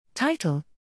Title: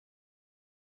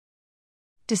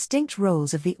 Distinct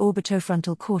roles of the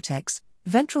orbitofrontal cortex,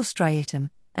 ventral striatum,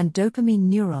 and dopamine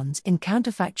neurons in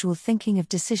counterfactual thinking of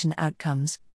decision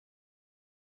outcomes.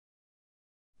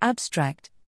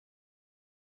 Abstract: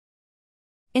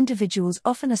 Individuals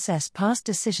often assess past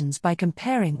decisions by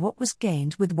comparing what was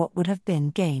gained with what would have been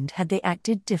gained had they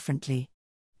acted differently.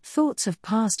 Thoughts of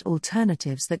past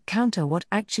alternatives that counter what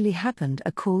actually happened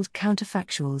are called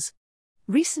counterfactuals.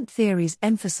 Recent theories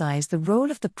emphasize the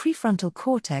role of the prefrontal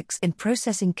cortex in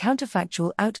processing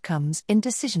counterfactual outcomes in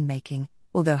decision-making,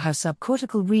 although how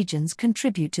subcortical regions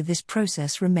contribute to this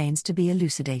process remains to be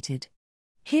elucidated.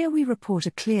 Here we report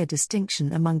a clear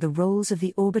distinction among the roles of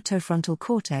the orbitofrontal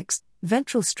cortex,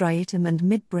 ventral striatum and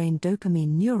midbrain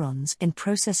dopamine neurons in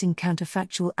processing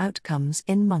counterfactual outcomes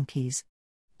in monkeys.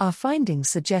 Our findings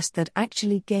suggest that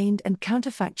actually gained and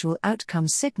counterfactual outcome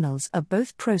signals are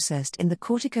both processed in the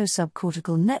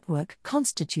cortico-subcortical network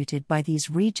constituted by these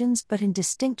regions but in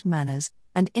distinct manners,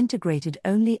 and integrated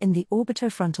only in the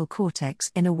orbitofrontal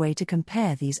cortex in a way to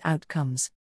compare these outcomes.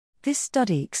 This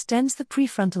study extends the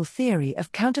prefrontal theory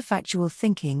of counterfactual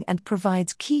thinking and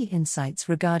provides key insights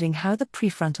regarding how the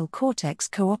prefrontal cortex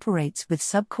cooperates with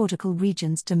subcortical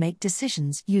regions to make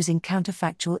decisions using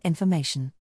counterfactual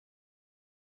information.